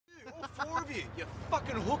you. You're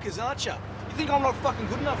fucking hookers, aren't you? You think I'm not fucking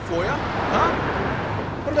good enough for you?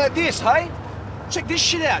 Huh? What about this, hey? Check this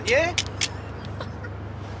shit out, yeah?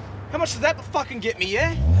 How much does that fucking get me,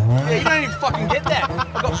 yeah? Yeah, you don't even fucking get that.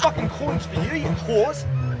 I've got fucking coins for you, you whores.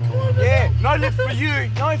 Yeah, no lift for you.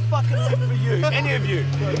 No fucking lift for you. Any of you.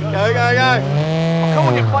 Go. I'll come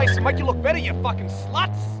on your face and make you look better, you fucking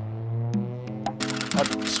sluts. I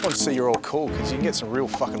just want to see you're all cool, because you can get some real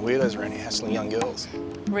fucking weirdos around here hassling young girls.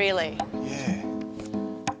 Really? Yeah.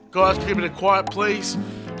 Guys, keep it quiet, please.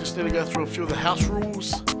 Just need to go through a few of the house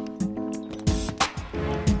rules.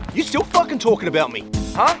 You still fucking talking about me?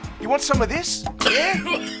 Huh? You want some of this? Yeah?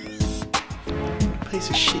 Piece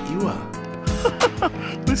of shit you are.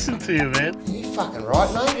 Listen to you, man. You fucking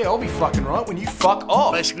right, mate? Yeah, I'll be fucking right when you fuck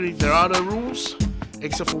off. Basically, there are no rules,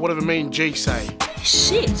 except for whatever me and G say.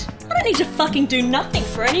 Shit! I don't need to fucking do nothing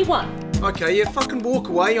for anyone. Okay, yeah, fucking walk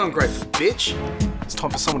away, you ungrateful bitch. It's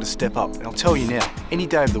time for someone to step up, and I'll tell you now, any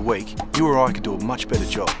day of the week, you or I could do a much better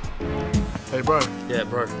job. Hey, bro. Yeah,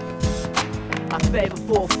 bro. I favor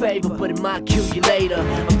for a favor, but it might kill you later.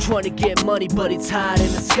 I'm trying to get money, but it's hot in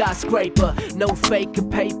a skyscraper. No fake or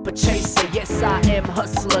paper chaser. Yes, I am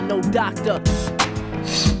hustler, no doctor.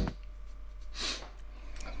 Is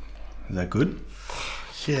that good?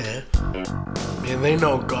 Yeah. Man, they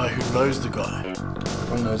know a guy who knows the guy.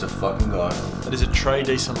 Everyone knows a fucking guy. That is a tray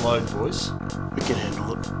decent load, boys. We can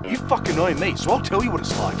handle it. You fucking know me, so I'll tell you what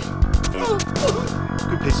it's like.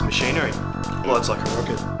 Good piece of machinery. Lights like a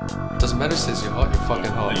rocket. Doesn't matter, says you're hot, you're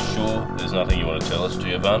fucking hot. Are you sure there's nothing you want to tell us,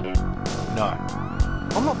 Giovanni? No.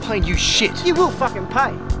 I'm not paying you shit. You will fucking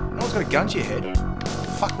pay. No one's got a gun to your head.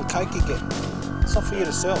 Fuck the cake you get. It's not for you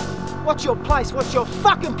to sell. What's your place? What's your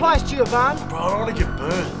fucking place, Giovanni? Bro, I don't want to get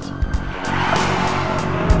burned.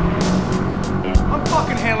 I'm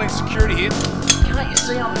fucking handling security here. Can't you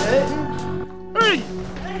see I'm hurting? Hey!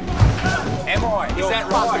 Am I? Is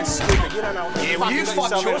that right? Stupid. You don't know. Yeah, well, you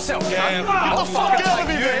fucked yourself. Get the fuck out of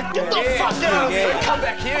me, man! Get the fuck out of me! Come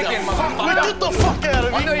back here again, motherfucker. Get the fuck out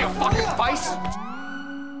of I me! know your fucking face.